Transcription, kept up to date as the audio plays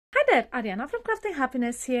Hi there, Ariana from Crafting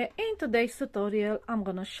Happiness here. In today's tutorial, I'm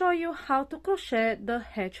gonna show you how to crochet the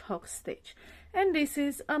hedgehog stitch. And this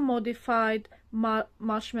is a modified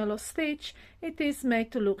marshmallow stitch. It is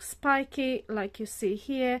made to look spiky, like you see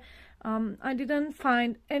here. I didn't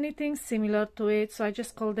find anything similar to it, so I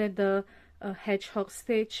just called it the hedgehog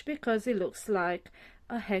stitch because it looks like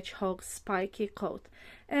a hedgehog spiky coat.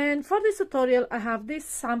 And for this tutorial I have this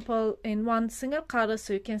sample in one single color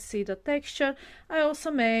so you can see the texture. I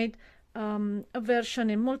also made a version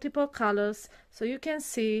in multiple colors so you can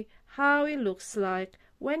see how it looks like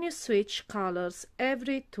when you switch colors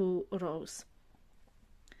every 2 rows.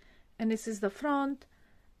 And this is the front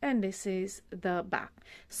and this is the back.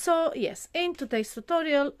 So yes, in today's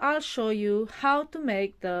tutorial I'll show you how to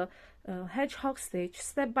make the hedgehog stitch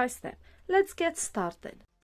step by step. Let's get started.